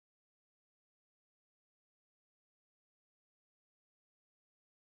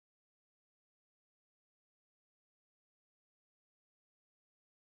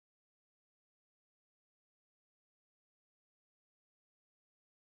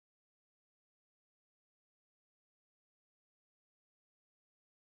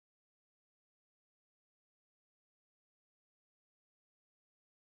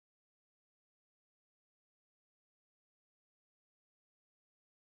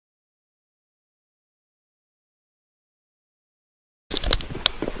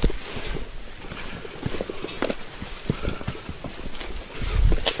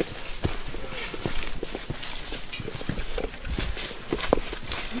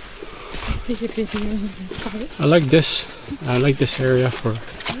I like this. I like this area for.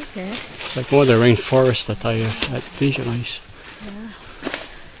 Okay. It's like one of the rainforests that I visualize. Yeah.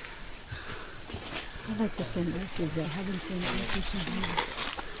 I like to send orchids. I haven't seen orchids in here.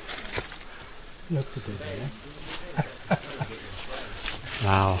 Not today,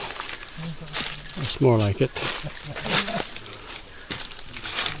 Wow. That's more like it.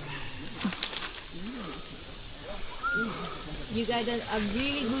 You got a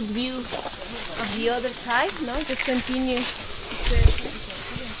really good view of the other side, no? Just continue.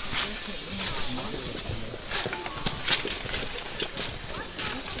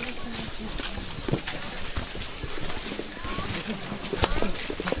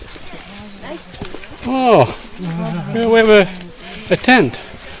 Oh, here we have a tent.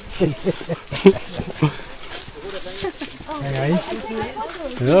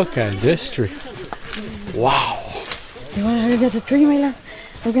 Look at this tree. Wow. You want to look at the tree, my love?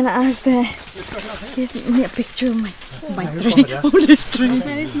 We're gonna ask the. Give me a picture of my tree. Of this tree.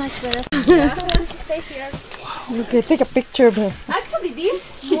 That is much better. Stay here. Okay, take a picture of her. Actually, this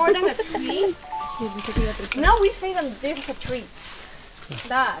is more than a tree. Now we say that this is a tree.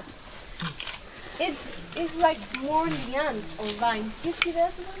 That. It's like more lianes or vines. You see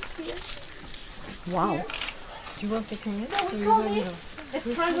that one here? Wow. Do you want to come in? No, we call it a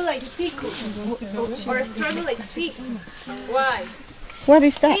strangulate ficus or a strangulate fig. Why? What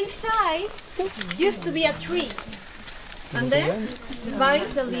is that? Inside used to be a tree. And then the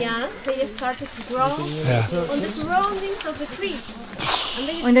vines, the lianes, they started to grow on the surroundings of the tree.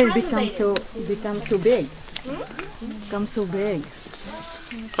 And they become so big. Become so big.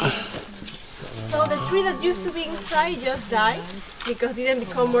 So the tree that used to be inside just died because it didn't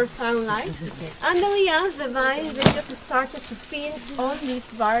become more sunlight. And the lianes, the vines, they just started to feed on this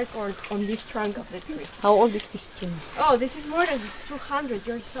bark or on this trunk of the tree. How old is this tree? Oh, this is more than 200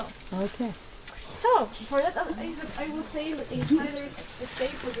 years old. Okay. So, for that, I would say that inside there is a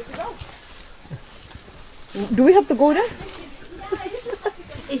safe for you to go. Do we have to go there?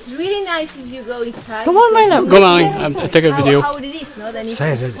 It's really nice if you go inside. Come on, my love. Come on, I'll take a video. How it is, no? Then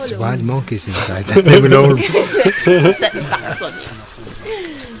Say that it's wild monkeys inside. They will all.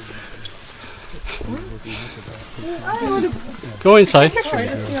 Go inside. Just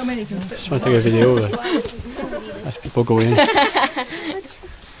want to take a video as people go in.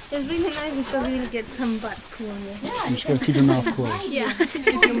 It's really nice because you will get some butt cool. You just got to keep your mouth closed. Yeah. Keep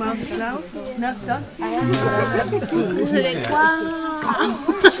your mouth closed. Not so.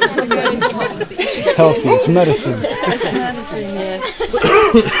 Healthy, it's medicine.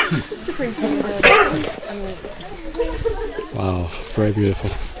 Wow, very beautiful.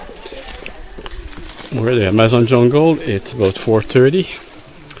 We're in the Amazon jungle. It's about 4:30.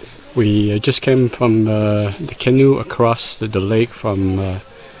 We just came from the canoe across the lake from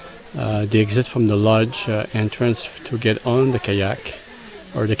the exit from the lodge entrance to get on the kayak,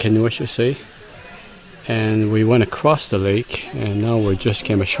 or the canoe I should say. And we went across the lake, and now we just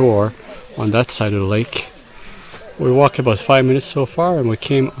came ashore on that side of the lake. We walked about 5 minutes so far, and we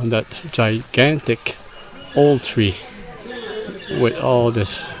came on that gigantic old tree with all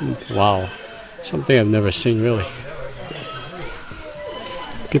this. Wow, something I've never seen really.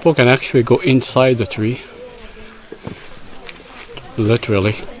 People can actually go inside the tree,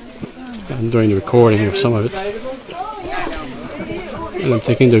 literally. I'm doing the recording of some of it, and I'm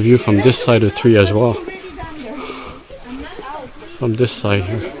taking the view from this side of the tree as well. From this side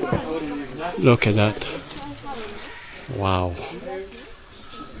here, look at that. Wow.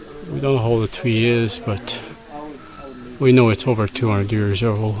 We don't know how old the tree is, but we know it's over 200 years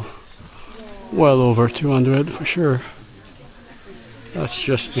old. Well over 200 for sure. That's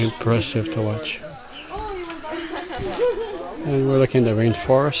just impressive to watch. And we're looking at the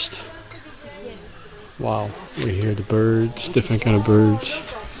rainforest. Wow, we hear the birds, different kind of birds.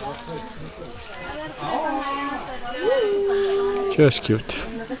 Just cute.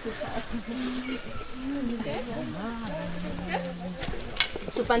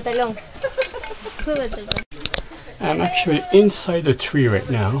 Tu pantalón. I'm actually inside the tree right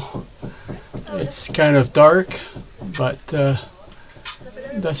now. It's kind of dark, but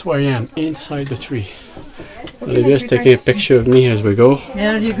that's where I am, inside the tree. Olivia's taking a picture of me as we go.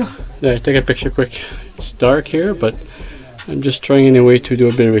 There you go. There, take a picture quick. It's dark here, but I'm just trying anyway to do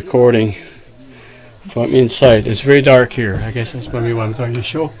a bit of recording from inside. It's very dark here. I guess that's maybe what I'm trying to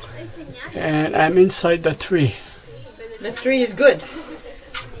show. And I'm inside the tree. The tree is good.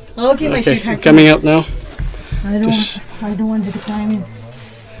 Okay, my Okay, sweetheart. coming up now. I don't want you to climb in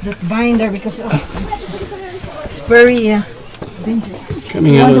that binder because it's very dangerous.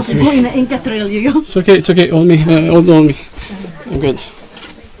 Coming You out want of the to go tree. in the Inca trail, you go. It's okay, hold me, hold on me. I'm good.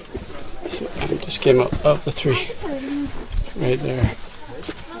 Just came out of the tree. Right there.